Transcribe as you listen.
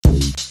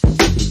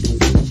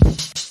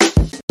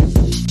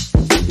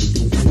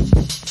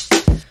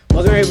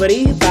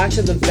everybody. Back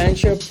to the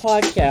Venture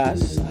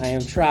Podcast. I am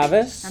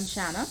Travis. I'm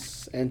Shanna.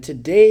 And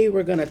today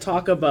we're going to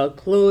talk about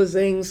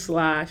closing /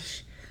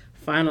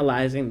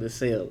 finalizing the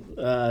sale.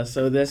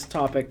 So this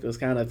topic was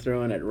kind of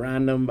thrown at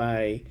random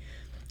by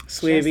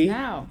Swaby. Just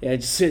now. Yeah,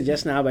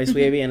 just now by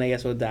Swaby, and I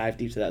guess we'll dive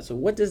deep to that. So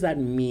what does that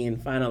mean,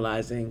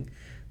 finalizing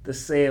the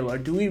sale? Or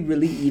do we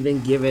really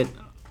even give it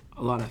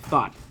a lot of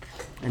thought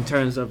in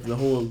terms of the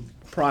whole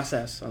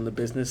process on the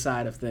business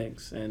side of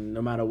things, and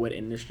no matter what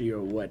industry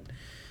or what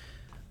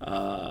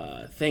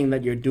thing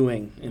that you're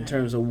doing in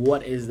terms of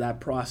what is that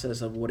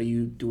process of what are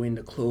you doing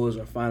to close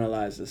or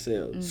finalize the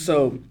sale. Mm-hmm.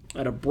 So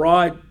at a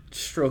broad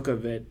stroke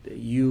of it,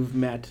 you've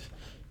met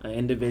an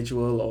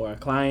individual or a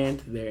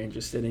client, they're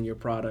interested in your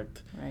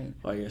product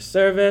or your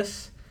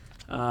service,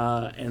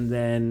 and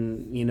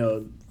then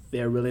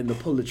they're willing to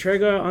pull the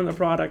trigger on the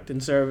product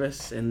and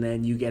service, and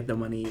then you get the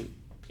money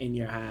in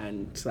your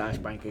hand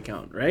 / bank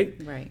account, right?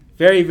 Right.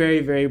 Very, very,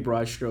 very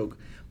broad stroke.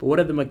 But what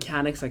are the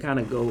mechanics that kind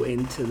of go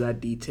into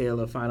that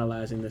detail of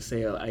finalizing the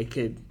sale?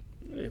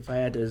 If I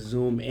had to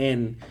zoom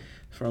in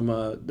from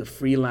the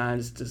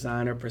freelance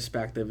designer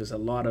perspective, there's a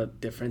lot of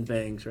different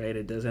things, right?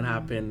 It doesn't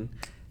happen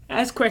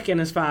as quick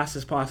and as fast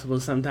as possible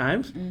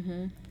sometimes.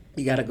 Mm-hmm.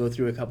 You got to go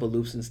through a couple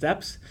loops and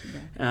steps.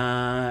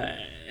 Yeah.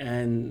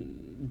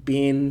 And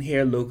being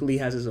here locally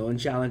has its own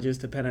challenges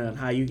depending on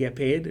how you get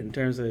paid, in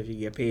terms of if you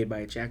get paid by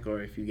a check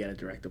or if you get a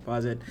direct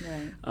deposit.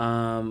 Right.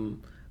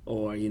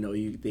 Or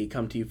they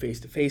come to you face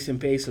to face and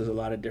pay. So there's a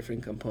lot of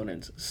different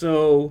components.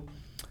 So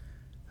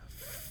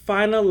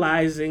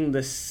finalizing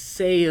the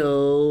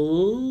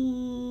sale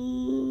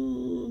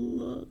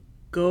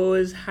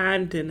goes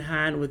hand in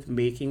hand with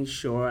making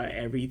sure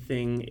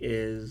everything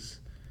is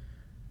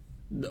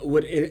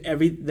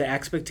the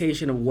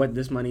expectation of what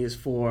this money is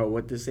for,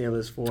 what the sale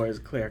is for, is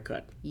clear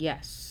cut.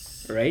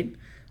 Yes. Right?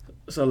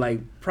 So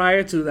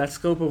prior to that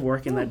scope of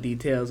work and that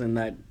details and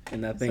that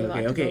thing,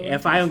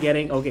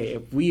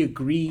 if we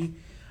agree,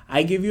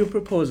 I give you a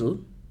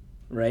proposal,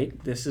 right?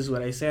 This is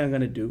what I say I'm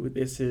going to do.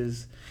 This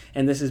is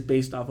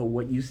based off of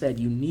what you said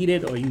you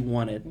needed or you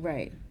wanted.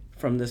 Right.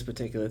 From this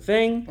particular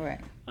thing. Right.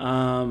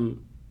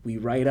 We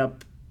write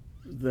up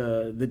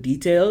the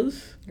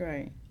details.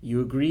 Right.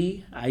 You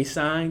agree, I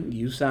sign,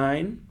 you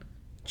sign,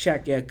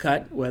 check get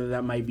cut, whether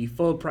that might be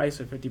full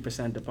price or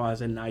 50%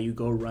 deposit. Now you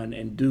go run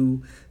and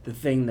do the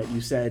thing that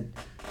you said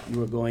you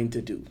were going to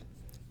do.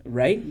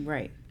 Right?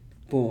 Right.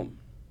 Boom.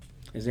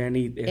 Is there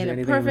anything in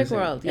a perfect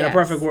world? In a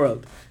perfect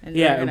world.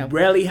 Yeah, it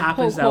rarely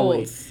happens that way.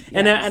 Yes.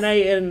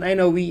 And I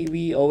know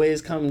we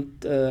always come,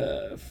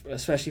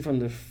 especially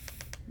from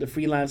the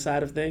freelance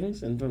side of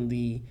things and from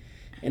the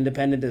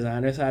independent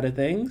designer side of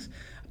things.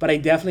 But I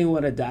definitely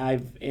want to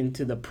dive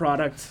into the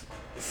product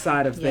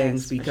side of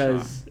things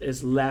because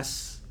it's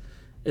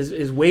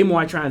way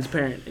more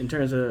transparent in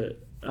terms of,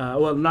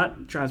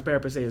 not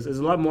transparent per se, there's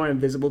a lot more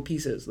invisible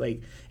pieces.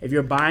 Like if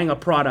you're buying a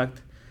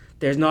product,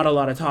 there's not a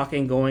lot of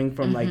talking going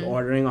from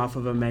ordering off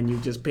of a menu,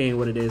 just paying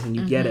what it is and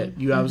you get it.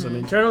 You have some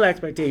internal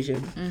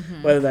expectations,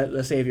 whether that,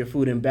 let's say if you're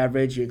food and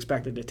beverage, you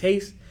expect it to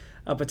taste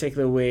a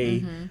particular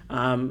way.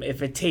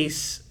 If it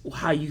tastes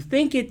how you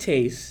think it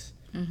tastes,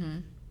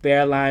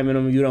 bare lime in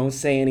them, you don't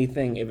say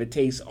anything. If it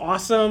tastes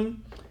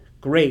awesome,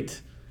 great.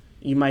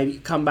 You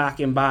might come back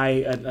and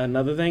buy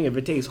another thing. If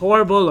it tastes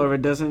horrible or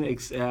it doesn't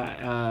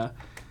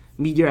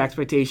meet your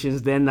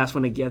expectations, then that's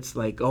when it gets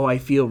I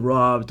feel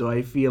robbed, or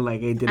I feel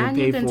like I didn't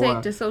pay for. And you can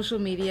take to social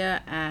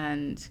media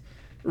and...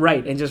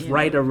 Right, and just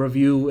write a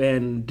review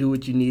and do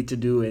what you need to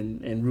do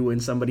and ruin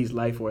somebody's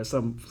life or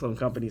some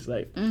company's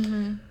life.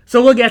 Mm-hmm.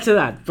 So we'll get to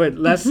that, but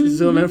let's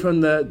zoom in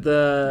from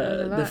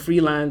the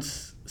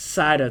freelance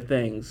side of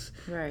things.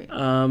 Right.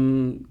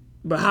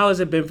 But how has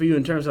it been for you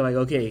in terms of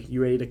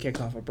you ready to kick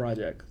off a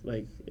project,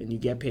 and you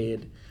get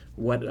paid?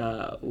 What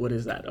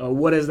is that? Or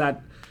what is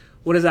that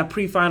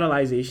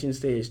pre-finalization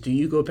stage? Do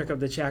you go pick up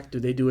the check? Do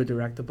they do a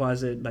direct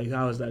deposit?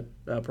 How is that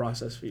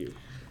process for you?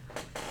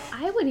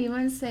 I would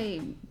even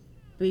say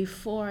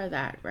before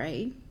that,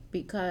 right?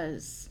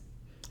 Because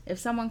if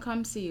someone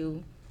comes to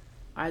you,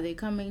 are they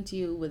coming to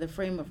you with a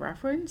frame of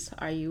reference?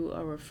 Are you a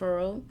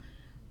referral?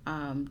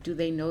 Do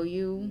they know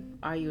you?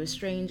 Are you a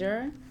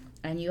stranger?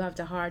 And you have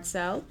to hard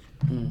sell?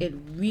 It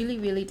really,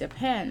 really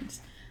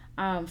depends.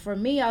 For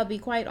me, I'll be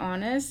quite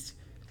honest.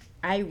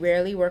 I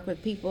rarely work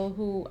with people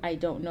who I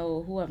don't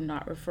know, who have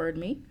not referred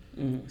me.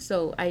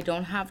 So I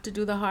don't have to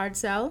do the hard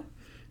sell.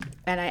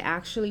 And I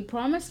actually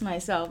promised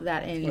myself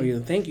that in... Oh,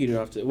 you think you don't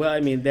have to? Well, I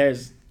mean, a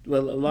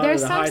lot of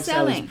the hard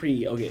sell is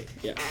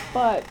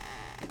But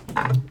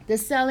the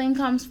selling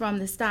comes from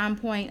the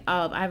standpoint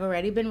of, I've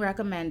already been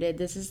recommended.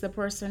 This is the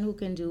person who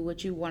can do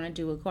what you want to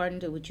do according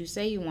to what you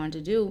say you want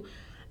to do.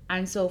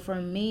 And so for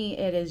me,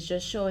 it is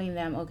just showing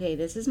them, okay,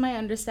 this is my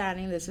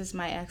understanding. This is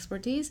my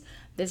expertise.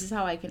 This is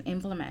how I can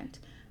implement.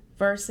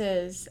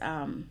 Versus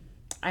I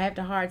have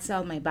to hard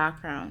sell my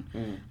background.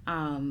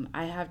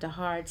 I have to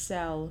hard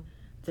sell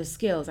the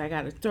skills. I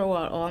got to throw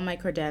out all my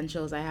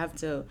credentials. I have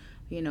to...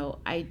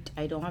 I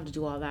don't have to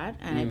do all that.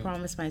 And I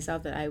promised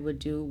myself that I would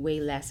do way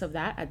less of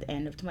that at the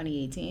end of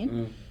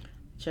 2018.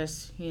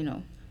 Just,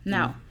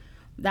 Now,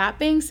 that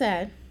being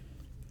said,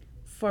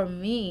 for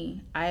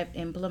me, I've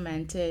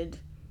implemented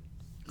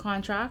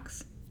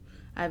contracts,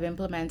 I've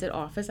implemented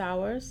office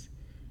hours,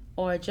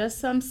 or just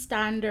some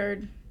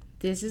standard,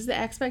 this is the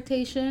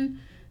expectation,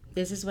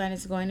 this is when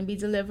it's going to be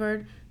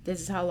delivered,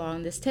 this is how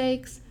long this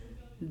takes,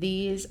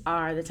 these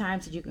are the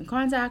times that you can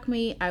contact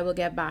me, I will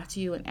get back to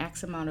you in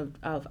X amount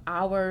of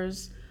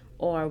hours,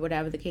 or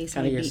whatever the case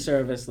Kind may of your be.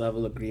 service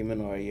level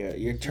agreement or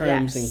your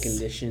terms and Yes.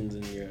 conditions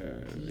and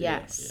your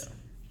Yes.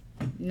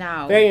 Yeah.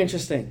 Now, Very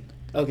interesting.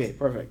 Okay,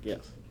 perfect.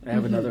 Yes, I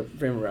have another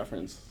frame of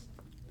reference.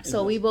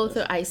 so we both,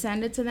 I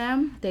send it to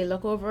them, they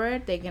look over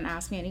it, they can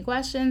ask me any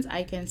questions,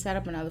 I can set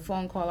up another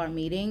phone call or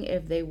meeting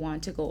if they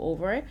want to go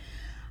over it.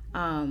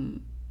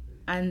 And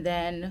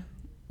then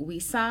we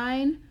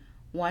sign.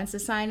 Once the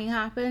signing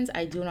happens,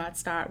 I do not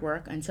start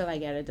work until I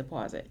get a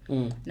deposit.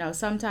 Now,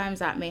 sometimes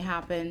that may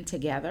happen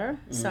together.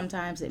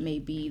 Sometimes it may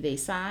be they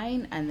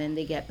sign and then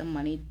they get the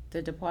money,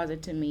 the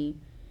deposit to me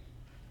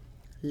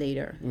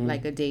later,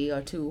 like a day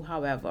or two.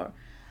 However,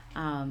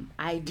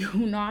 I do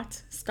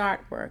not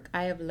start work.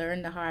 I have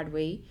learned the hard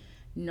way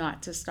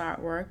not to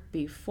start work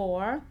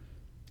before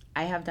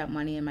I have that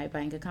money in my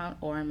bank account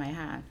or in my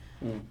hand.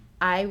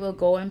 I will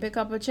go and pick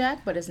up a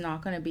check, but it's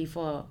not going to be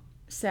for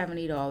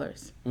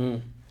 $70.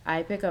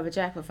 I pick up a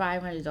check for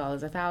 $500,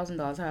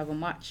 $1,000, however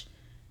much.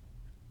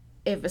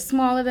 If it's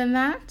smaller than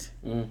that,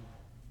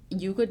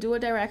 you could do a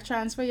direct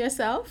transfer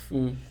yourself,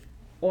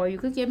 or you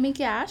could give me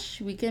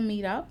cash. We can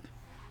meet up.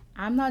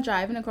 I'm not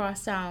driving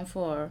across town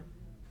for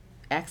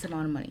X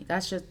amount of money.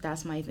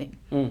 That's my thing.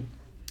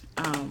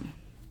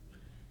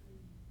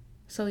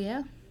 So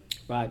yeah.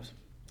 Vibes.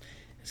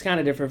 It's kind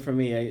of different for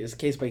me. It's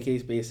case by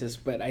case basis,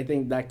 but I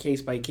think that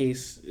case by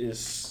case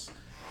is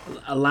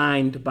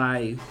aligned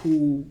by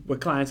what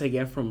clients I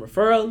get from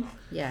referral.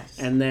 Yes.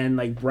 And then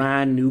like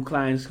brand new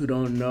clients who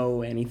don't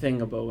know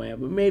anything about it,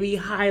 but maybe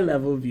high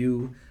level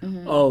view.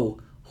 Oh,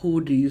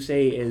 who do you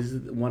say is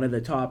one of the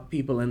top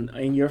people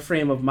in your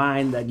frame of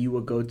mind that you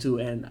would go to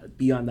and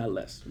be on that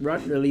list?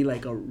 Not really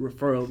like a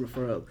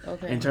referral.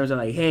 Okay. In terms of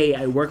like, hey,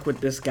 I work with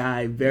this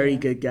guy, very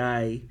good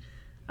guy.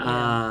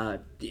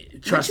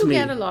 Trust Which you me.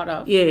 get a lot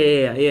of.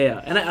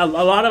 Yeah. And a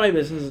lot of my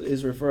business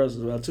is referrals as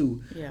well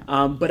too.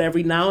 Yeah. But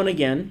every now and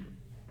again,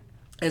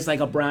 it's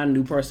like a brand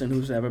new person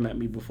who's never met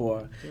me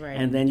before, Right.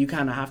 and then you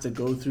kind of have to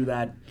go through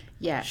that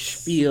Yes.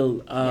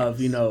 spiel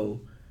of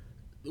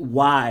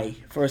why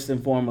first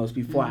and foremost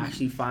before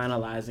actually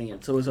finalizing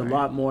it. So there's a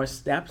lot more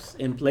steps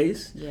in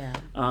place. Yeah.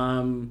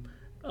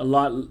 A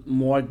lot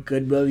more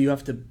goodwill you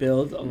have to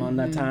build along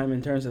that time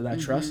in terms of that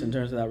trust, in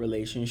terms of that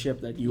relationship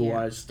that you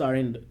are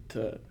starting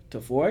to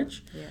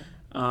forge.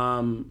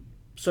 Yeah.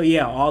 So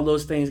yeah, all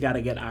those things got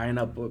to get ironed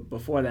up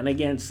before then.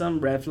 Again, some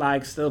red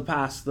flags still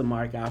pass the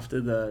mark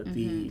after the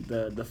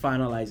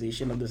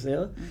finalization of the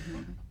sale,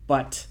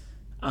 but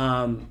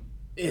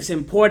it's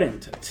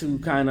important to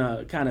kind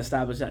of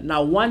establish that.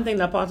 Now, one thing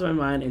that popped in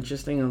my mind,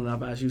 interesting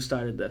enough, as you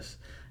started this,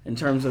 in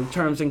terms of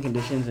terms and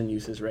conditions and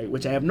uses, right,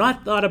 which I have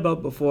not thought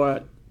about before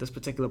at this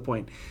particular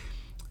point,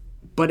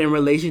 but in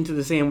relation to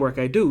the same work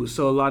I do.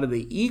 So a lot of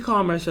the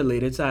e-commerce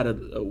related side of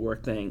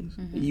work things,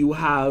 you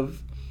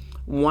have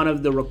one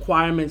of the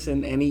requirements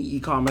in any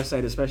e-commerce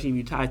site, especially if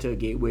you tie to a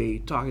gateway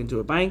talking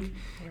to a bank,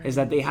 is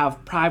that they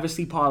have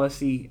privacy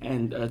policy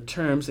and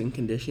terms and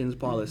conditions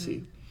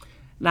policy.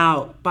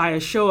 Now, by a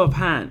show of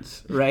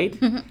hands, right?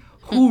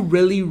 Who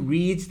really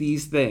reads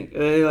these things?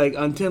 Like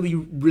until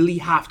you really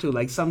have to,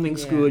 like something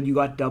screwed, you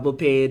got double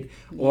paid,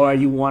 or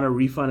you want a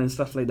refund and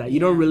stuff like that. You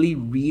don't really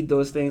read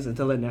those things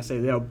until they're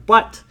necessarily there,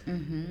 but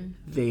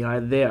they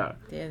are there.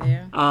 They're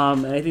there.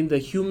 And I think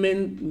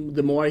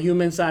the more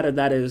human side of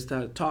that is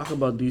to talk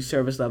about these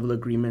service level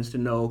agreements to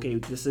know, okay,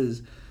 this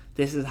is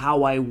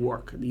how I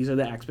work. These are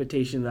the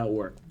expectations that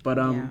work.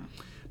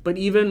 But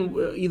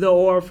even either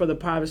or for the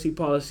privacy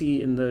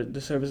policy and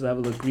the service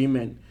level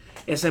agreement,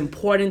 it's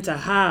important to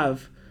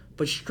have,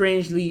 but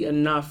strangely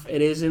enough,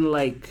 it isn't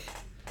like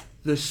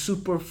the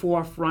super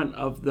forefront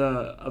of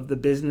the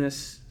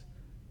business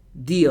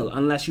deal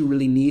unless you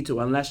really need to,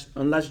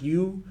 unless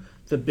you,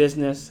 the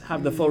business,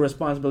 have the full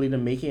responsibility to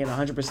make it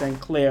 100%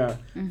 clear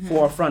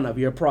forefront of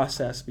your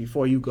process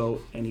before you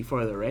go any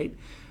further, right?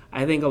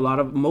 I think a lot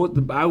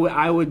of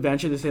I would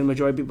venture to say the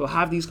majority of people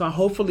have these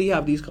hopefully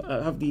have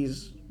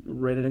these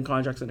written in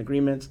contracts and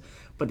agreements,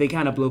 but they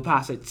kind of blow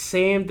past it.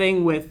 Same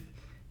thing with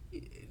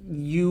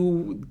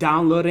you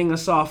downloading a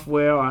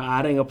software or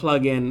adding a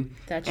plugin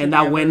and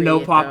that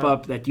window pop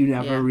up that you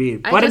never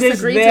read. But it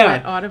is there. To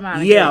it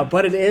automatically. Yeah,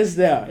 but it is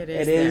there. It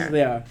is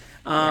there.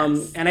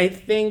 Yes. And I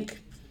think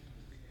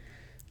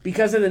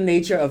because of the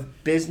nature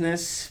of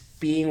business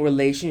being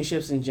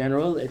relationships in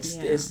general,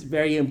 it's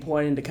very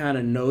important to kind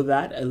of know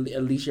that.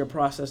 At least your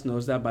process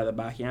knows that by the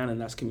back end, and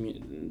that's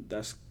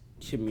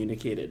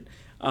communicated.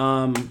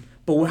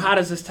 But how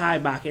does this tie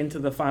back into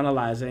the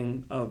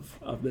finalizing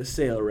of the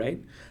sale,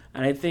 right?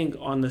 And I think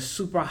on the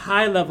super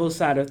high level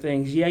side of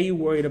things, you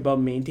worried about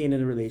maintaining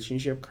the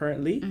relationship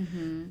currently,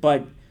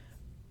 but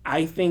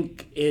I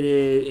think it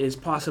is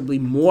possibly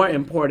more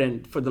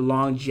important for the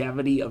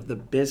longevity of the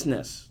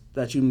business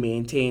that you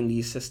maintain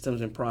these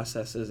systems and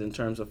processes in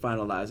terms of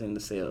finalizing the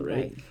sale, right?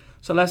 Right.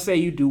 So let's say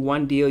you do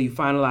one deal, you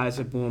finalize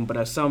it, boom, but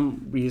for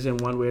some reason,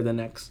 one way or the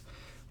next,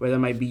 whether it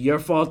might be your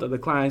fault or the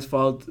client's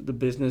fault, the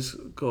business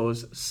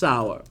goes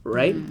sour,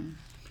 right?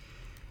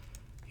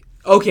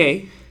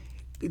 Okay,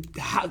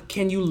 how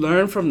can you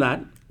learn from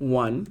that?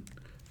 One,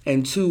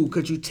 and two,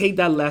 could you take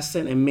that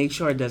lesson and make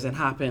sure it doesn't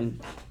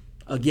happen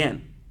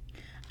again?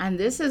 And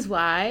this is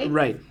why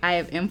Right. I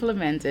have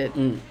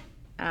implemented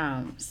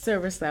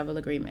service level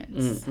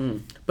agreements.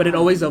 But it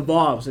always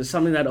evolves. It's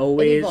something that It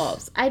always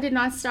evolves. I did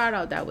not start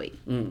out that way.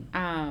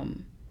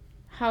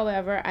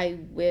 However, I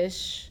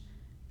wish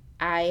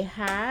I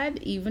had,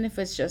 even if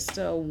it's just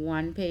a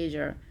one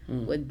pager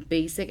with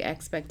basic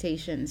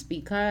expectations,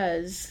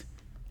 because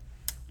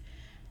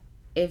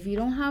if you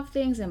don't have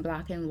things in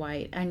black and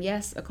white, and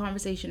yes, a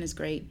conversation is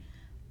great,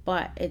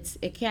 but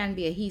it can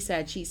be a he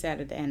said, she said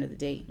at the end of the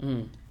day.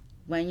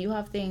 When you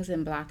have things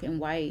in black and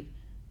white,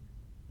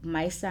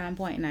 my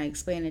standpoint, and I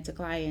explain it to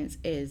clients,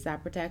 is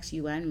that protects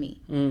you and me.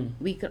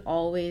 We could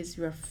always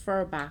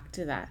refer back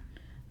to that.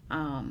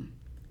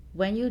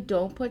 When you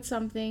don't put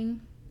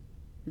something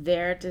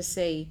there to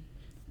say,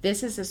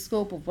 this is the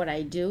scope of what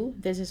I do,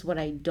 this is what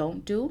I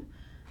don't do,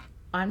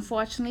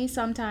 unfortunately,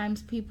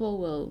 sometimes people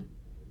will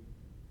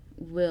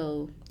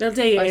they'll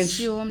take it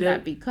assume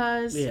that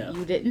because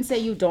you didn't say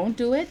you don't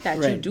do it, that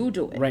you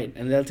do it. Right,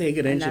 and they'll take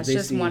it And into that's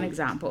just one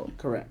example.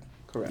 Correct.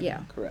 Yeah.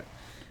 Correct.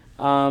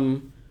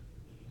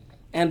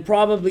 And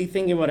probably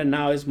thinking about it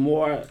now is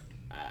more,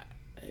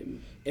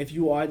 if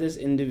you are this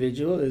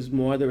individual, is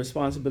more the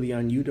responsibility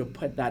on you to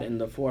put that in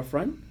the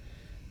forefront.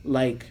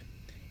 Like,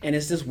 and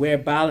it's this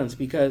weird balance,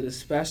 because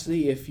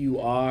especially if you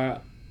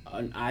are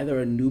either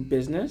a new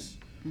business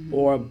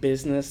or a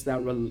business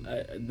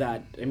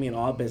that I mean,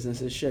 all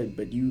businesses should,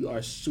 but you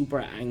are super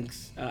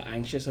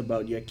anxious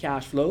about your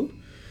cash flow.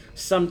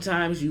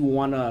 Sometimes you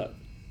want to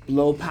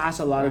blow past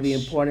a lot of the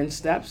important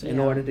steps in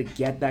order to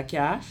get that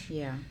cash.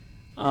 Yeah.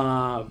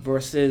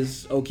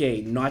 Versus,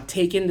 okay, not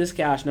taking this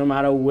cash no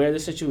matter where the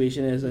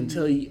situation is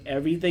until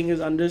everything is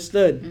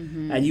understood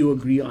and you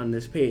agree on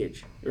this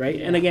page,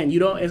 right? And again, you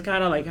don't, it's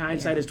kind of like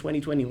hindsight is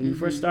 2020. When you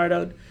first start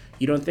out,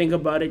 you don't think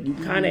about it, you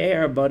kind of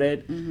hear about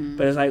it,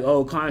 but it's like,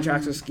 oh,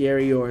 contracts are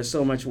scary or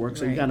so much work,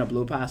 so you kind of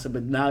blow past it.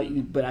 But now,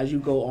 but as you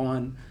go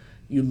on,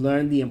 you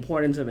learn the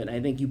importance of it. I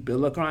think you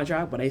build a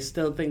contract, but I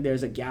still think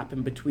there's a gap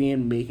in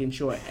between making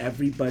sure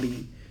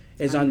everybody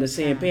is on the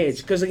same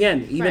page. Because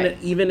again,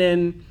 even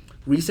in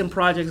recent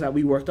projects that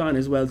we worked on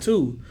as well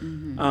too,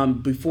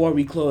 before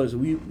we closed,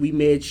 we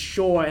made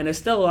sure, and there's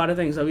still a lot of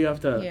things that we have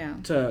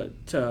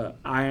to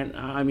iron.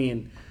 I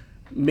mean,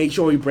 make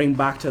sure we bring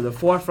back to the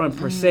forefront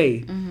per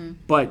se.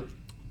 But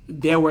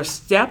there were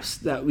steps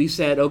that we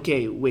said,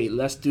 okay, wait,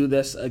 let's do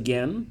this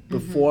again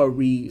before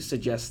we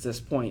suggest this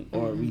point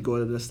or we go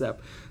to this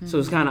step. So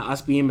it's kind of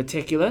us being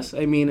meticulous.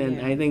 I mean,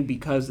 and I think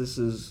because this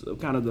is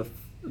kind of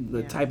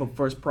the type of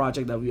first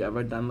project that we've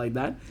ever done like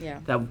that.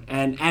 That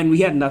and we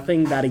had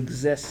nothing that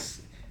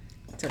exists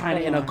kind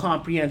of in a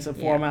comprehensive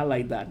format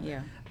like that.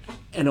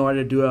 In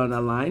order to do it on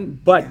the line.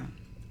 But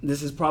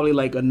this is probably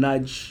like a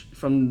nudge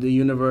from the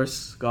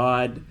universe,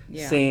 God,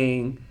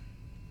 saying,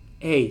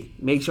 hey,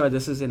 make sure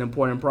this is an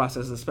important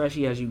process,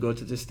 especially as you go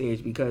to this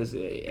stage, because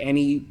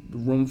any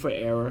room for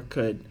error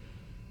could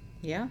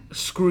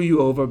screw you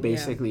over,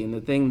 basically. And the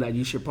thing that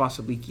you should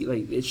possibly keep,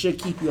 like, it should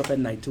keep you up at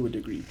night to a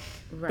degree.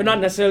 But not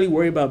necessarily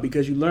worry about,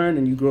 because you learn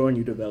and you grow and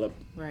you develop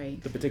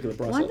the particular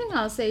process. One thing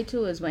I'll say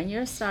too is when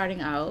you're starting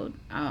out,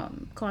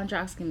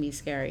 contracts can be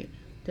scary.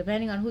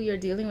 Depending on who you're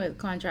dealing with,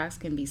 contracts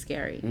can be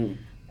scary.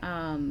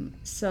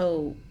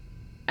 So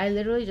I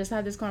literally just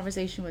had this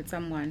conversation with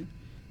someone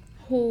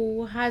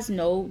who has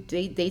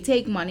they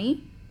take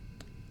money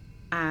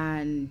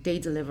and they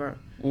deliver.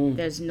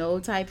 There's no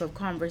type of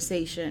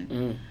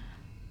conversation.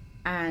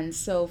 And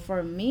so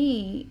for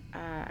me,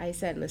 I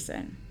said,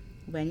 listen,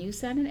 when you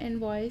send an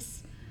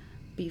invoice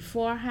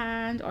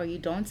beforehand, or you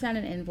don't send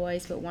an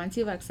invoice, but once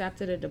you've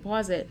accepted a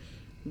deposit,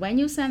 when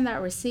you send that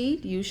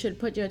receipt, you should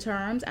put your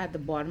terms at the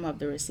bottom of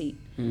the receipt.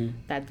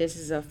 That this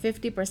is a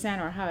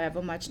 50% or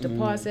however much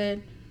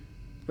deposit,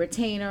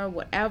 retainer,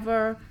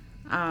 whatever,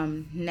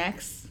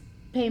 next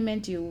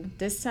payment due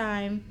this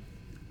time,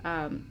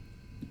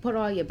 put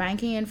all your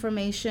banking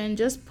information,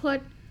 just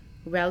put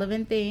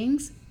relevant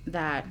things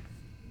that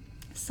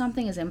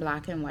something is in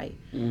black and white.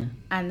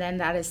 And then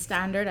that is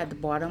standard at the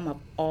bottom of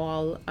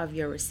all of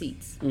your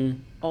receipts,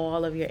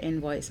 all of your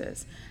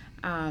invoices.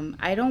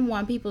 I don't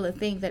want people to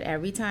think that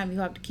every time you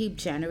have to keep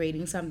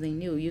generating something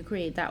new. You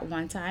create that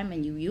one time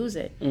and you use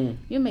it.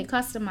 You may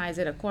customize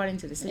it according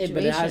to the situation.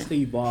 But it has to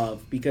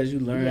evolve, because you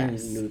learn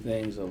new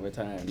things over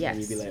time.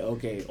 And you be like,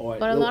 okay.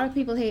 But a lot of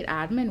people hate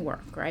admin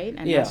work, right?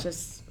 And that's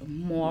just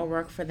more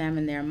work for them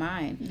in their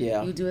mind.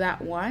 You do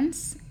that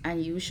once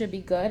and you should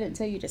be good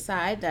until you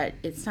decide that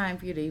it's time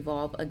for you to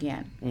evolve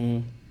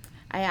again.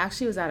 I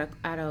actually was at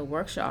a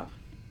workshop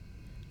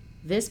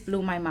this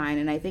blew my mind,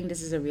 and I think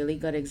this is a really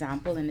good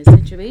example in this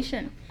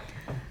situation.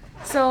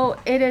 So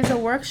it is a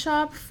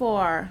workshop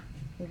for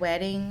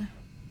wedding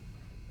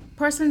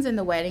persons in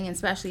the wedding and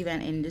special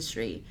event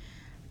industry,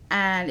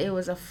 and it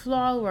was a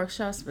floral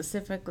workshop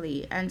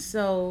specifically. And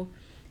so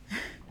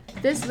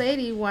this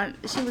lady,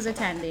 she was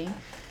attending,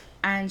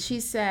 and she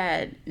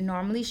said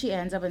normally she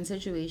ends up in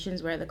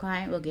situations where the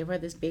client will give her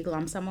this big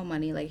lump sum of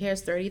money, like,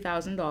 here's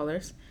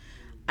 $30,000,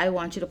 I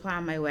want you to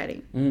plan my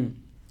wedding.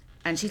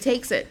 And she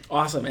takes it.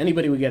 Awesome.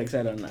 Anybody would get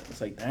excited on that. It's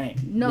like, dang.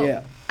 No,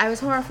 Yeah. I was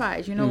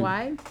horrified. You know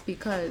why?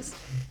 Because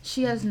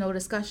she has no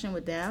discussion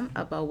with them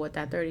about what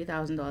that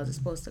 $30,000 is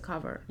supposed to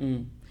cover.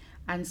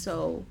 And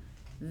so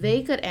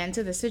they could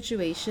enter the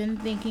situation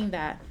thinking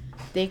that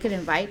they could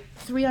invite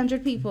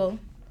 300 people,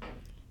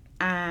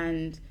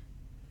 and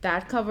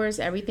that covers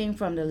everything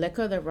from the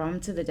liquor, the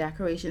rum, to the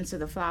decorations, to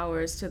the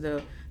flowers, to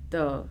the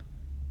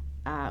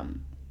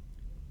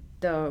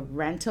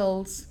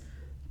rentals,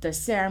 the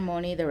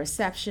ceremony, the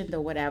reception, the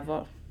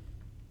whatever.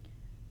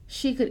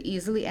 She could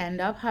easily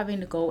end up having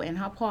to go in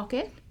her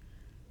pocket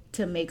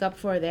to make up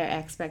for their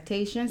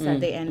expectations that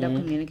they end up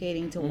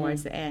communicating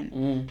towards the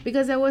end.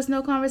 Because there was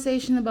no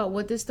conversation about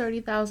what this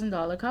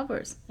 $30,000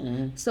 covers.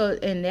 So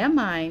in their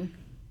mind,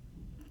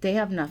 they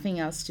have nothing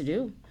else to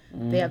do.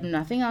 They have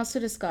nothing else to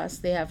discuss.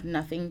 They have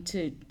nothing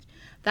to...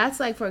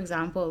 That's like, for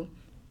example,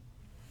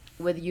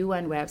 with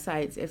UN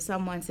websites, if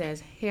someone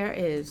says, here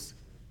is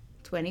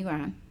 20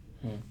 grand,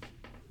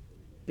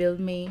 build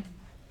me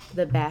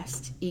the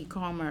best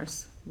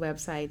e-commerce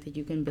website that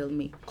you can build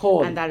me.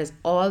 Cool. And that is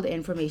all the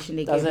information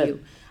they give you.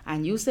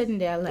 And you sitting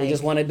there like... They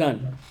just want it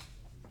done.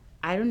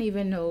 I don't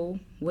even know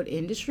what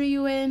industry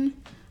you in.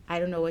 I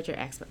don't know what your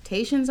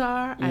expectations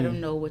are. I don't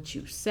know what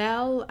you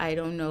sell. I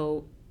don't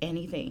know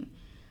anything.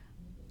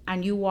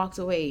 And you walked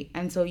away.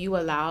 And so you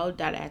allowed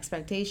that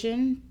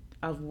expectation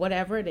of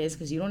whatever it is,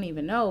 because you don't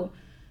even know,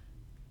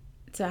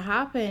 to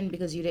happen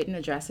because you didn't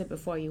address it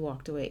before you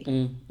walked away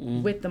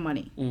with the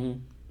money.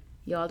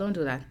 Y'all don't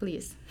do that,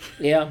 please.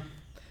 Yeah.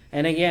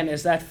 And again,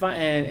 it's that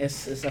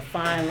it's a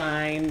fine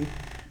line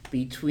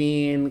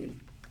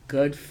between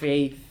good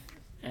faith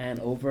and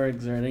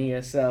overexerting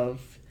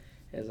yourself.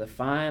 There's a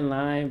fine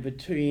line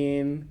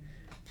between,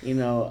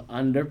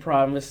 under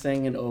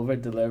promising and over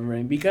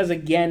delivering. Because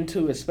again,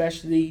 too,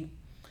 especially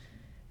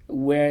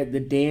where the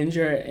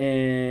danger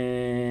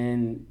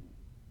in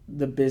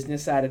the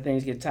business side of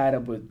things get tied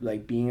up with,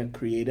 like, being a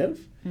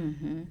creative,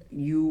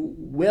 you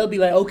will be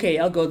like, okay,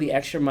 I'll go the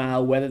extra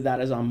mile, whether that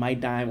is on my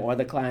dime or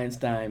the client's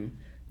dime,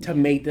 to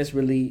make this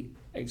really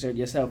exert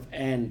yourself.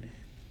 And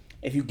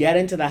if you get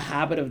into the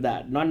habit of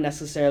that, not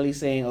necessarily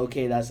saying,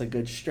 okay, that's a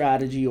good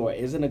strategy or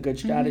isn't a good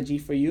strategy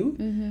for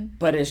you,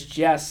 but it's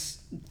just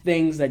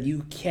things that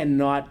you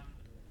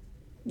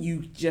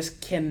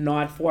just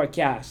cannot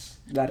forecast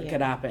that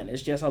could happen.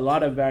 It's just a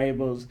lot of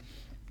variables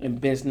in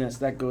business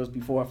that goes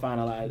before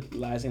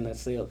finalizing that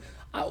sale.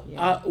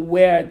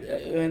 Where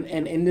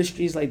in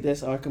industries like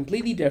this are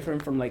completely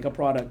different from like a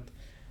product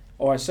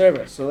or a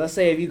service. So let's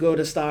say if you go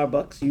to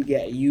Starbucks,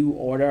 you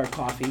order a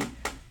coffee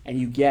and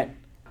you get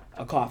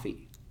a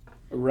coffee,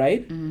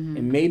 right?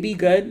 It may be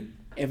good.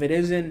 If it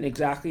isn't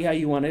exactly how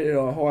you wanted it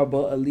or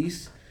horrible, at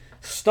least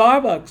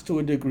Starbucks, to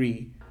a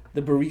degree,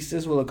 the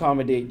baristas will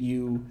accommodate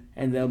you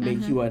and they'll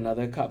make you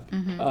another cup.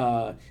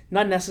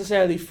 Not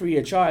necessarily free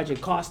of charge.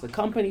 It costs the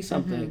company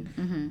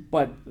something,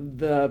 but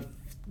the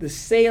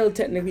sale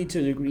technically, to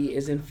a degree,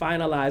 isn't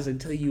finalized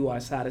until you are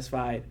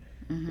satisfied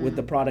with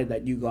the product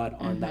that you got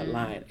on that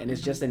line. And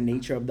it's just the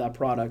nature of that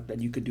product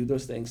that you could do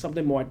those things.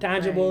 Something more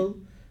tangible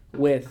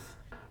with,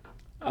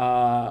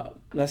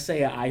 let's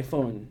say, an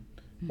iPhone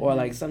or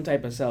like some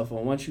type of cell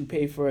phone. Once you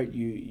pay for it,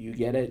 you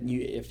get it.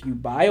 If you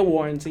buy a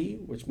warranty,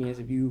 which means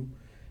if you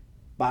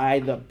buy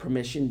the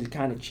permission to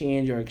kind of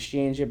change or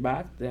exchange it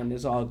back, then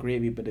it's all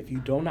gravy. But if you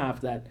don't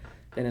have that,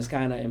 then it's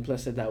kind of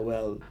implicit that,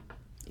 well,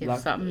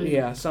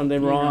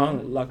 something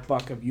wrong, luck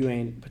buck if you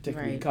ain't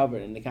particularly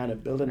covered, and they kind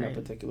of build in a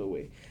particular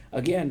way.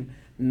 Again,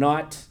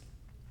 not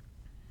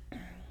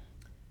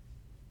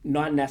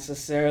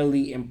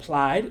necessarily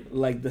implied,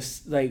 like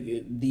this,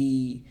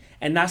 and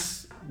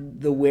that's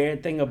the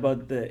weird thing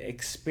about the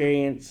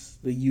experience,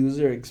 the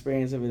user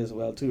experience of it as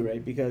well too,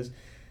 right? Because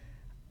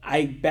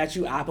I bet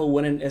you Apple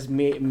wouldn't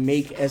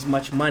make as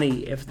much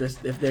money if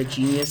their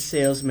genius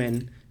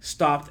salesman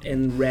stopped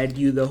and read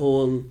you the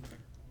whole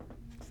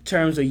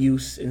terms of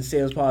use and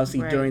sales policy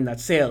during that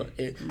sale.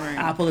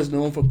 Apple is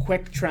known for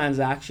quick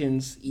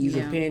transactions, ease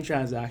of paying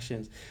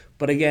transactions.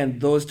 But again,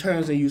 those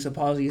terms of use and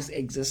policies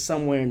exist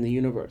somewhere in the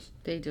universe.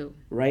 They do.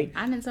 Right?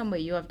 And in some way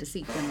you have to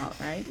seek them out,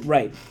 right?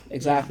 Right,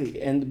 exactly.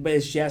 Yeah. But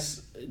it's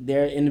just,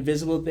 they're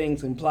invisible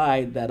things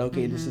implied that,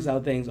 okay, this is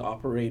how things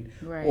operate.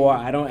 Right. Or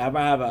I don't ever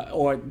have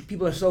or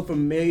people are so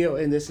familiar,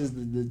 and this is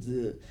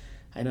the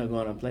I know I'm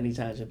going on plenty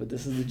tangent, but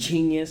this is the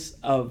genius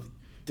of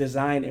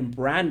design and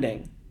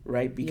branding,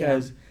 right?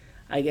 Because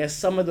I guess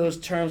some of those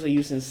terms of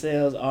use in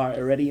sales are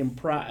already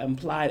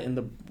implied in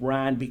the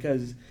brand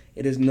because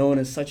it is known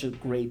as such a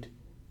great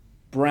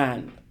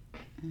brand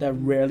that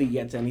rarely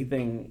gets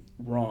anything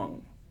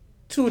wrong.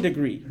 to a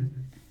degree.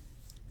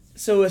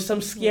 So it's some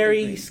To a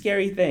scary, degree.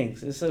 scary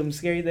things. There's some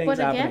scary things But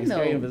happening, again,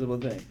 scary though, invisible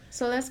things.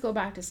 so let's go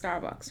back to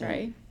Starbucks,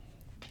 right?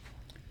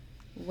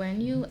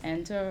 When you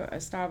enter a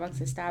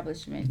Starbucks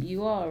establishment,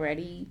 you are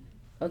already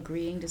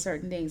agreeing to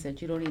certain things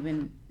that you don't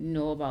even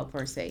know about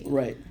per se.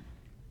 Right.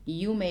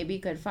 You maybe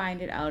could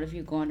find it out if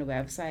you go on the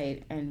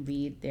website and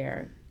read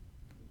their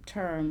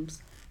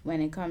terms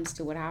when it comes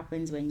to what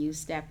happens when you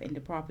step into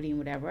property and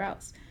whatever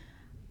else.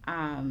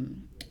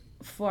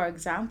 For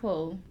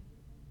example,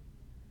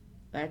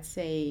 let's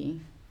say,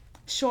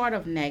 short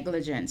of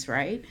negligence,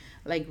 right?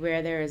 Like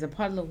where there is a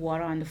puddle of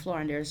water on the floor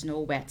and there's no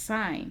wet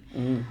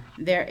sign,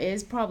 there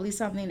is probably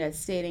something that's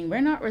stating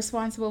we're not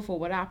responsible for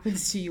what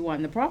happens to you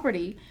on the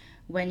property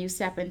when you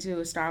step into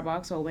a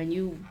Starbucks or when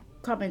you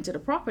come into the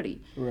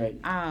property. Right.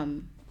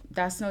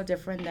 That's no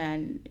different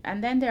than,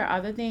 and then there are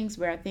other things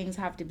where things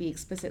have to be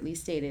explicitly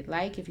stated,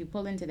 like if you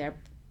pull into their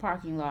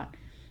parking lot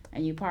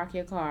and you park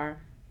your car,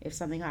 if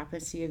something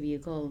happens to your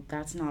vehicle,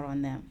 that's not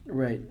on them.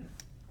 Right.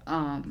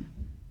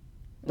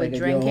 With Like at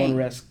drinking, your own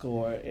risk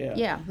or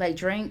yeah,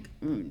 like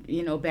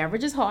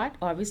beverage is hot.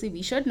 Obviously,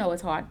 we should know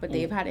it's hot, but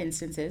they've had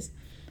instances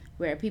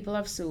where people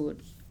have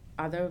sued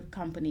other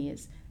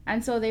companies,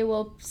 and so they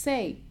will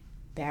say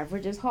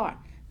beverage is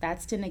hot.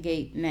 That's to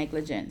negate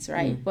negligence,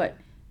 right? But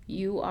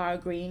you are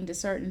agreeing to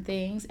certain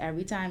things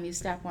every time you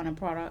step on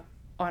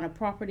a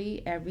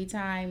property, every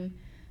time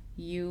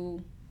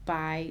you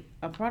buy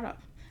a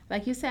product.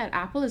 Like you said,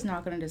 Apple is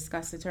not going to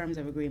discuss the terms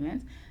of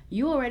agreement.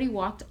 You already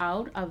walked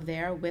out of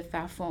there with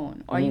that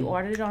phone, or you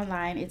ordered it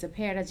online, it's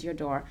appeared at your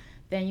door.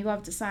 Then you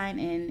have to sign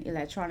in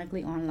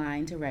electronically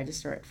online to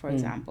register it, for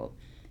example.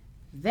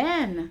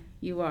 Then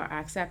you are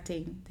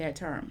accepting their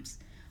terms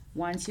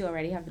once you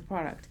already have the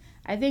product.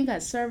 I think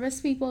as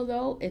service people,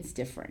 though, it's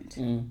different.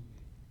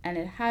 And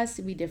it has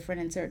to be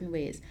different in certain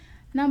ways.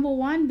 Number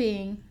one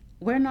being,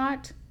 we're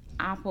not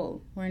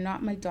Apple, we're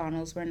not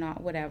McDonald's, we're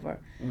not whatever.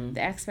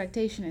 The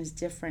expectation is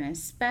different,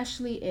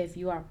 especially if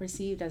you are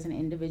perceived as an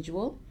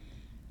individual.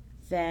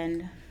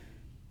 Then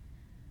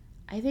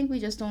I think we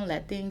just don't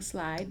let things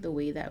slide the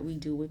way that we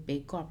do with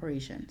big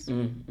corporations,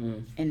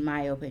 in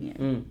my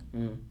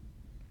opinion.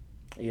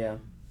 Yeah.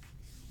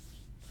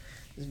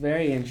 It's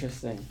very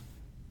interesting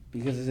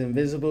because it's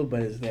invisible,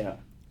 but it's there.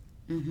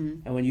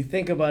 And when you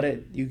think about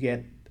it, you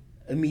get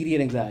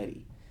immediate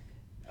anxiety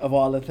of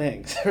all the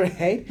things,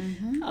 right?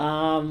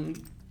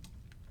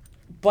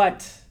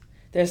 But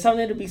there's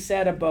something to be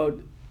said about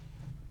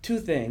two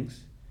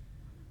things.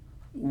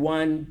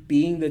 One,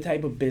 being the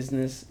type of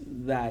business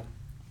that,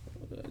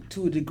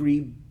 to a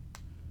degree,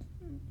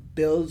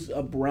 builds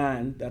a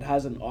brand that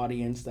has an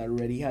audience that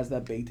already has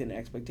that baked-in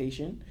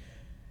expectation,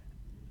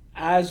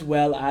 as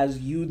well as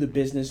you, the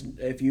business,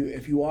 if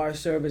you are a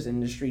service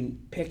industry,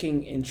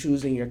 picking and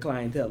choosing your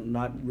clientele,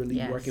 not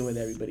really working with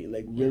everybody,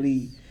 like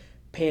really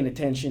paying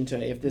attention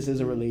to if this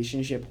is a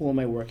relationship, who am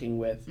I working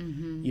with?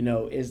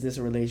 Is this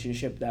a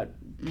relationship that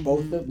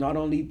not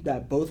only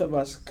that both of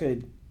us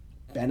could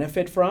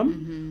benefit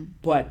from,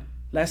 but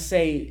let's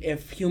say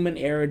if human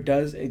error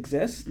does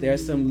exist,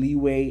 there's some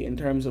leeway in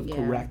terms of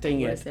correcting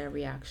it. What is their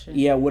reaction?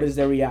 Yeah, what is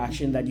their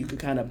reaction that you could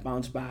kind of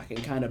bounce back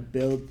and kind of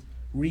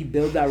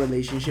rebuild that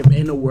relationship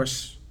in a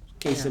worst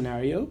case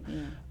scenario,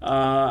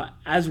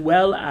 as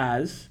well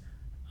as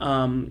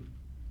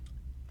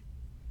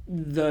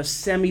the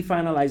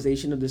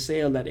semi-finalization of the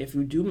sale, that if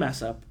you do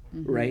mess up,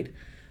 right,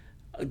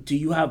 do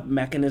you have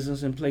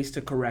mechanisms in place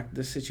to correct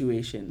the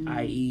situation,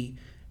 i.e.,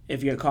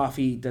 if your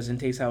coffee doesn't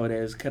taste how it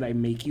is, could I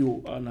make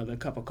you another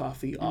cup of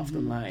coffee off the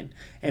line?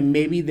 And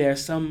maybe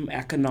there's some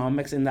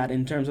economics in that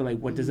in terms of like,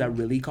 what does that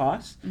really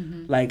cost?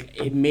 Like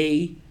it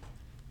may,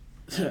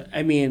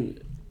 I mean,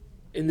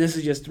 and this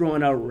is just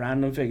throwing out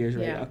random figures,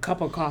 right? A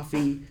cup of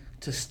coffee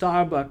to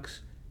Starbucks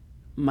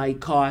might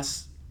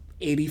cost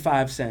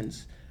 85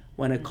 cents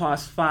when it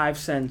costs 5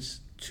 cents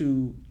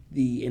to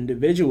the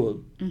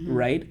individual,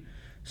 right?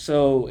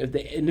 So if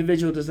the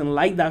individual doesn't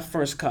like that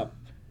first cup,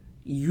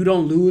 you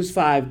don't lose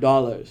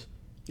 $5.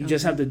 You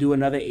just have to do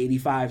another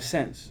 85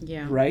 cents,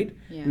 right?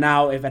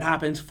 Now, if it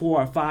happens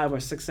 4 or 5 or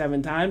 6,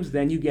 7 times,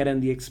 then you get in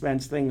the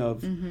expense thing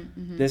of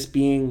this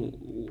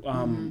being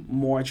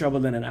more trouble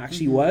than it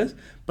actually was.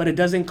 But it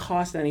doesn't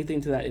cost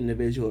anything to that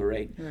individual,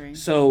 right?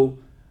 So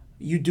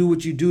you do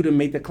what you do to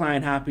make the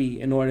client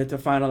happy in order to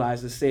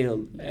finalize the sale,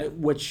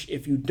 which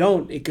if you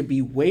don't, it could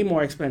be way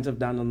more expensive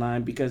down the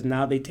line because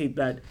now they take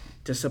that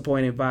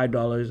disappointing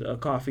 $5 a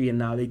coffee and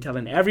now they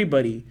telling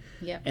everybody,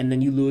 and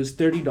then you lose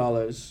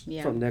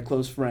 $30 from their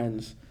close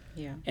friends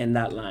in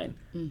that line.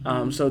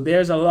 So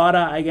there's a lot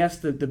of, I guess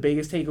the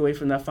biggest takeaway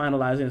from that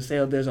finalizing the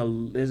sale, there's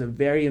a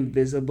very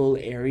invisible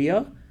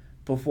area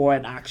before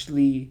it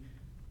actually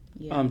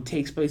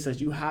takes place that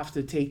you have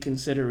to take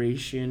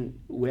consideration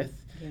with.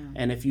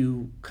 And if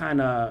you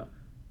kind of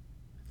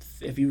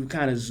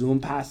zoom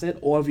past it,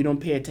 or if you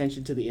don't pay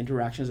attention to the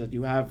interactions that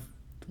you have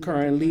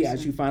currently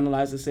as you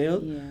finalize the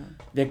sale,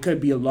 there could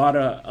be a lot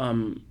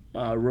of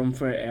room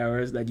for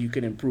errors that you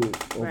could improve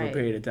over a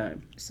period of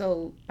time.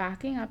 So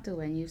backing up to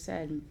when you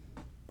said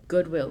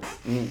goodwill,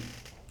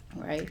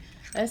 right?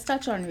 Let's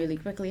touch on really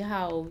quickly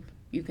how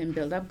you can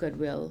build up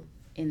goodwill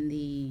in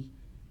the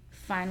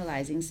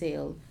finalizing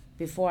sale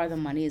before the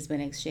money has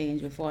been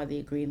exchanged, before the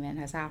agreement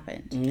has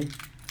happened.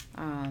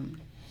 Um,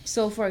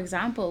 so, for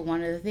example,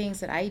 one of the things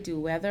that I do,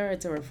 whether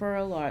it's a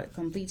referral or a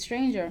complete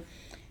stranger,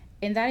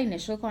 in that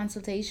initial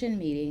consultation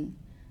meeting,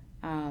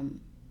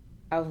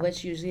 of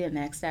which usually the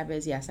next step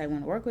is, yes, I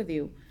want to work with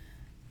you,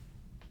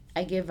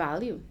 I give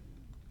value.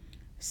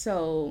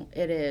 So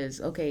it is,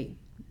 okay,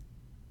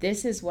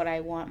 this is what I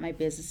want my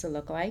business to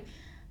look like.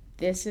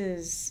 This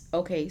is,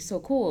 okay, so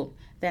cool.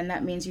 Then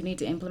that means you need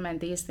to implement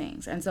these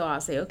things. And so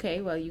I'll say,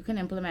 okay, well, you can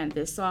implement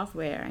this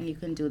software and you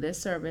can do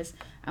this service.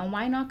 And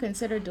why not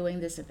consider doing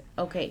this?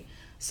 Okay,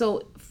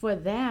 so for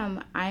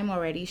them, I'm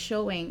already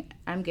showing,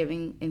 I'm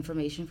giving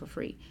information for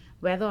free.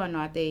 Whether or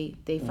not they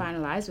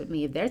finalize with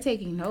me, if they're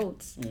taking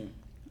notes,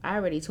 I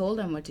already told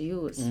them what to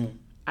use.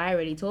 I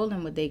already told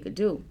them what they could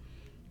do.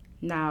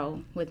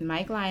 Now, with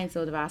my clients,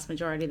 though, the vast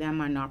majority of them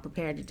are not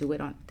prepared to do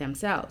it on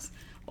themselves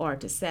or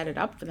to set it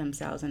up for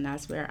themselves, and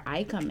that's where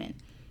I come in.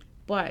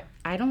 But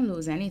I don't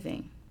lose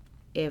anything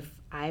if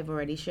I've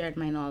already shared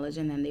my knowledge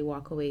and then they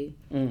walk away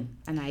and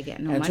I get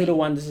no money. And 2 to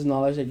 1, this is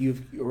knowledge that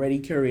you've already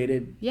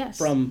curated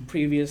from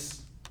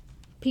previous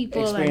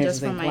people and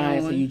experiences just and from my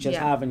clients own. that you just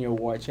have in your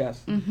war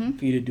chest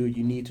for you to do what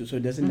you need to. So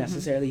it doesn't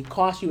necessarily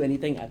cost you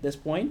anything at this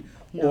point,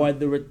 or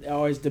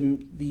is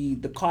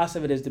the cost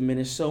of it is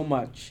diminished so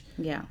much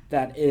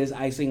that it is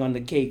icing on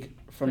the cake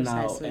from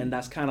now, and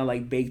that's kind of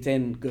like baked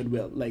in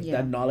goodwill, like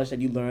that knowledge that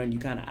you learn, you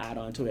kind of add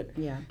on to it.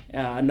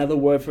 Another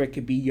word for it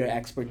could be your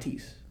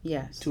expertise.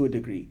 Yes. To a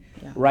degree,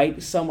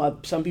 right?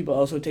 Some people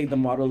also take the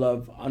model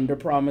of under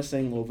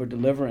promising, over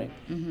delivering.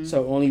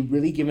 So only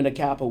really giving a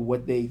cap of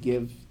what they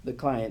give the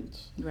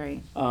clients,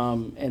 right?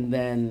 And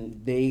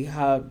then they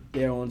have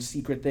their own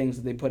secret things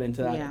that they put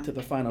into that to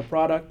the final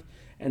product,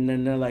 and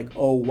then they're like,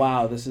 oh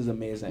wow, this is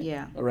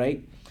amazing.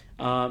 Right?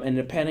 And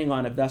depending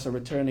on if that's a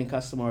returning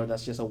customer or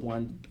that's just a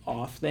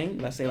one-off thing,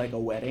 let's say like a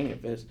wedding,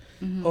 if it's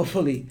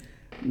hopefully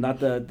not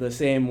the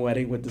same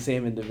wedding with the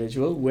same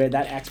individual, where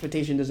that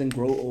expectation doesn't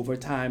grow over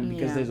time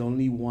because there's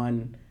only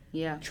one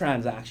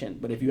transaction.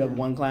 But if you have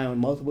one client with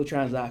multiple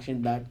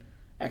transactions, that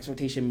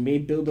expectation may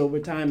build over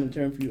time in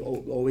terms of you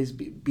always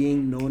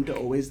being known to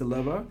always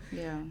deliver.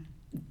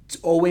 To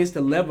always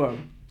deliver,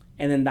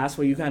 and then that's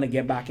where you kind of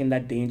get back in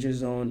that danger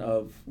zone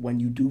of when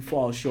you do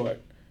fall short,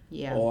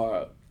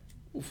 or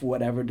for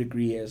whatever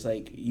degree is,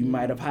 like you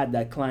might have had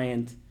that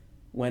client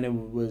when it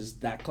was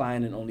that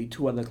client and only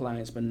 2 other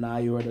clients, but now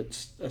you're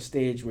at a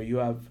stage where you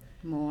have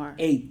more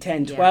 8,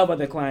 10, 12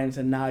 other clients,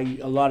 and now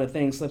a lot of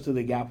things slip through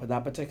the gap with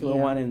that particular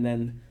one, and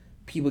then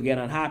people get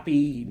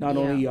unhappy. Not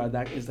only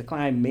is the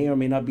client may or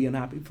may not be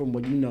unhappy from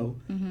what you know,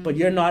 but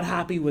you're not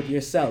happy with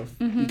yourself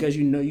because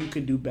you know you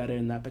could do better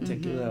in that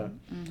particular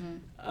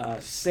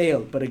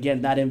sale. But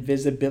again, that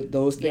invisibility,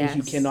 those things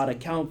you cannot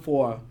account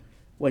for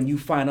when you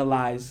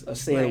finalize a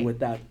sale with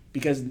that,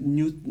 because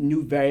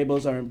new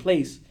variables are in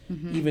place,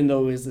 even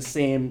though it's the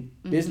same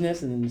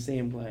business and the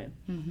same client.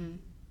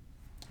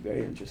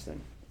 Very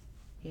interesting.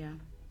 Yeah.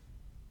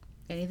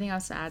 Anything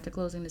else to add to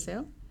closing the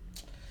sale?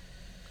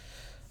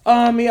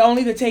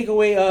 Only the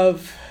takeaway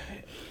of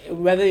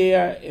whether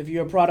if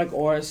you're a product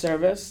or a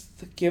service,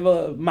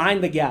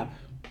 mind the gap,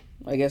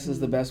 I guess is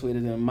the best way to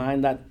do it.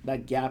 Mind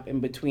that gap in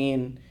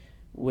between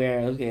where,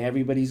 okay,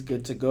 everybody's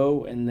good to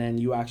go, and then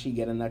you actually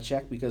get in that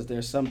check, because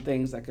there's some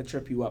things that could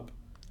trip you up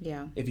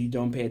if you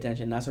don't pay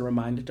attention. That's a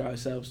reminder to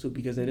ourselves too,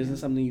 because it isn't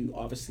something you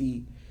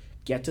obviously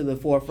get to the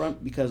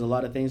forefront, because a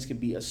lot of things could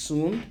be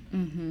assumed,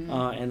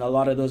 and a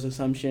lot of those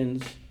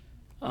assumptions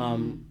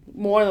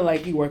more than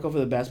likely work out for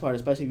the best part,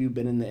 especially if you've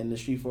been in the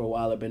industry for a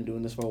while or been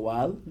doing this for a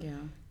while.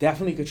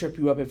 Definitely could trip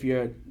you up if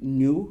you're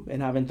new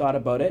and haven't thought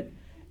about it,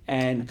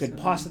 and could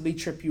possibly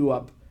trip you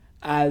up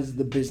as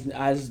the business,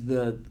 as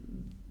the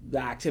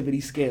activity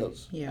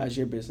scales, as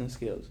your business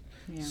scales.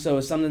 So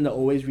it's something to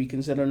always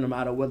reconsider, no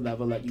matter what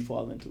level that you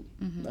fall into.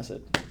 That's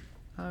it.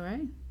 All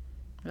right.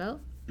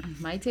 Well,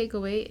 my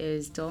takeaway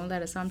is don't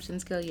let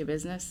assumptions kill your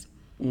business.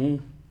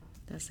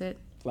 That's it.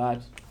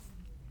 Vibes.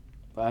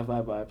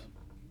 Vibes.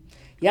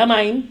 Yeah,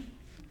 man.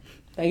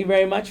 Thank you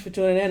very much for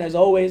tuning in. As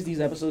always, these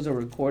episodes are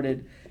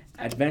recorded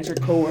at Venture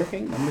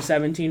Co-working, number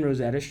 17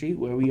 Rosetta Street,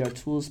 where we are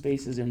tools,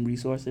 spaces, and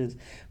resources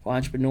for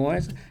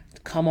entrepreneurs.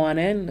 Come on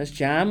in, let's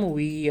jam.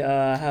 We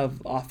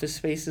have office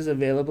spaces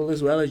available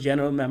as well as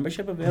general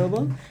membership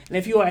available. And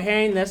if you are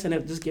hearing this and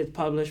if this gets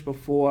published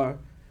before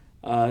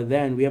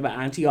then, we have an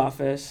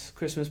anti-office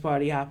Christmas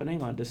party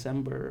happening on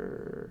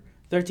December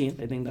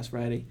 13th. I think that's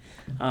Friday.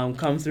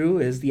 Come through.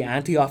 Is the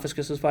anti-office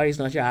Christmas party. It's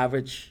not your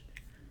average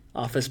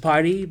office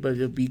party, but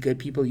it'll be good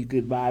people you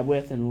could vibe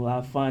with, and we'll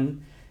have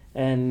fun.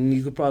 And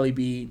you could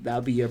probably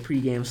that'll be your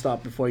pregame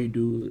stop before you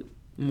do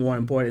more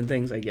important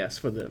things, I guess,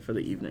 for the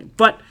evening.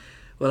 But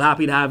we're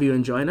happy to have you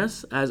and join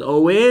us. As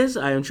always,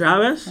 I am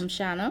Travis. I'm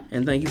Shanna.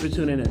 And thank you for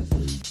tuning in.